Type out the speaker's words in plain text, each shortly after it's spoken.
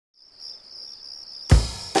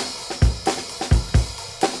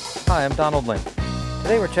Hi, I'm Donald Link.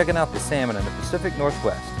 Today we're checking out the salmon in the Pacific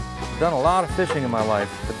Northwest. I've done a lot of fishing in my life,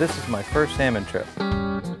 but this is my first salmon trip.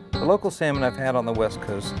 The local salmon I've had on the West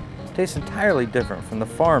Coast tastes entirely different from the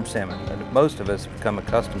farm salmon that most of us have become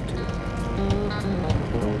accustomed to.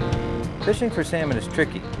 Fishing for salmon is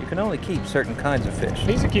tricky. You can only keep certain kinds of fish.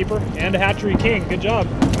 He's a keeper and a hatchery king. Good job.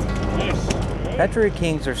 Nice. Hatchery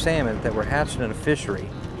kings are salmon that were hatched in a fishery,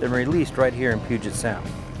 then released right here in Puget Sound.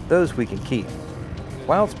 Those we can keep.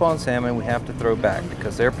 Wild spawn salmon we have to throw back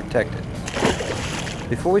because they're protected.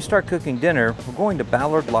 Before we start cooking dinner, we're going to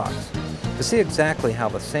Ballard Locks to see exactly how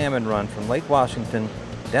the salmon run from Lake Washington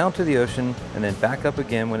down to the ocean and then back up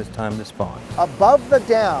again when it's time to spawn. Above the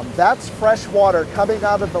dam, that's fresh water coming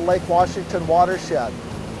out of the Lake Washington watershed.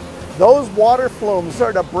 Those water flumes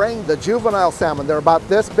are to bring the juvenile salmon, they're about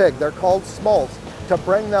this big, they're called smolts, to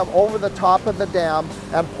bring them over the top of the dam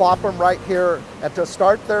and plop them right here and to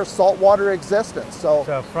start their saltwater existence. So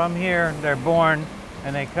from here, they're born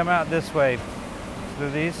and they come out this way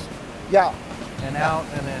through these? Yeah. And out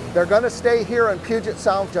and then? They're going to stay here in Puget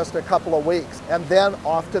Sound just a couple of weeks and then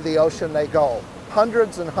off to the ocean they go.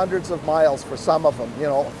 Hundreds and hundreds of miles for some of them,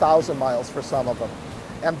 1,000 miles for some of them.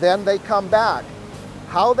 And then they come back.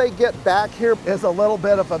 How they get back here is a little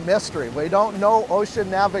bit of a mystery. We don't know ocean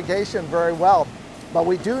navigation very well, but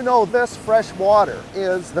we do know this fresh water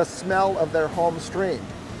is the smell of their home stream.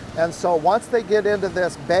 And so once they get into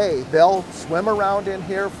this bay, they'll swim around in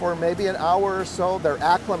here for maybe an hour or so. They're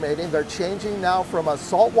acclimating. They're changing now from a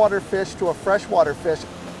saltwater fish to a freshwater fish.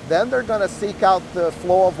 Then they're going to seek out the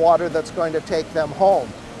flow of water that's going to take them home.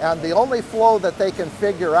 And the only flow that they can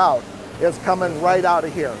figure out is coming right out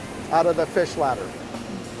of here, out of the fish ladder.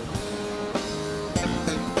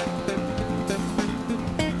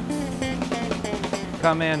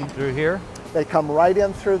 Come in through here? They come right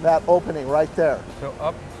in through that opening right there. So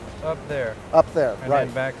up there. Up there, and right.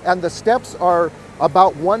 Then back. And the steps are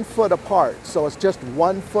about 1 foot apart. So it's just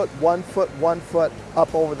 1 foot, 1 foot, 1 foot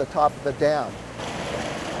up over the top of the dam.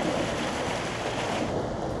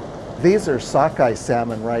 These are sockeye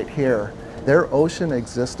salmon right here. Their ocean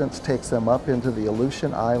existence takes them up into the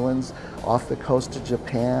Aleutian Islands, off the coast of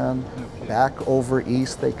Japan, back over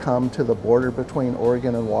east. They come to the border between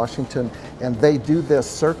Oregon and Washington, and they do this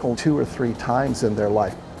circle 2 or 3 times in their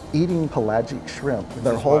life, eating pelagic shrimp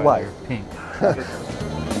their whole life. Pink.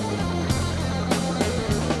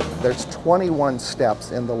 There's 21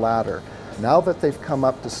 steps in the ladder. Now that they've come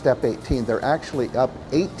up to step 18, they're actually up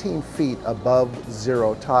 18 feet above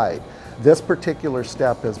zero tide. This particular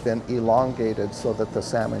step has been elongated so that the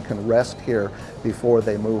salmon can rest here before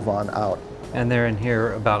they move on out. And they're in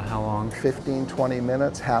here about how long? 15, 20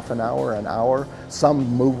 minutes, half an hour. Some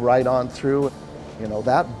move right on through.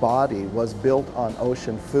 That body was built on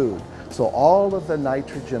ocean food. So all of the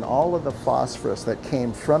nitrogen, all of the phosphorus that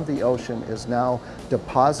came from the ocean is now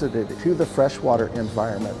deposited to the freshwater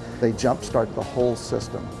environment. They jumpstart the whole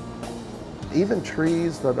system. Even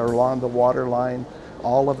trees that are along the water line,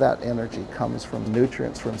 all of that energy comes from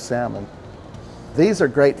nutrients from salmon. These are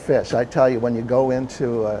great fish. I tell you, when you go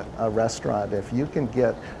into a restaurant, if you can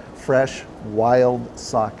get fresh, wild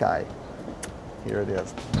sockeye, here it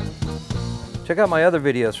is. Check out my other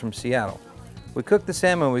videos from Seattle. We cooked the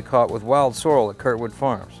salmon we caught with wild sorrel at Kurtwood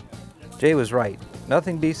Farms. Jay was right.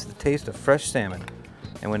 Nothing beats the taste of fresh salmon.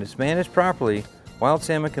 And when it's managed properly, wild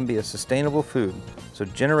salmon can be a sustainable food, so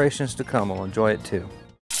generations to come will enjoy it too.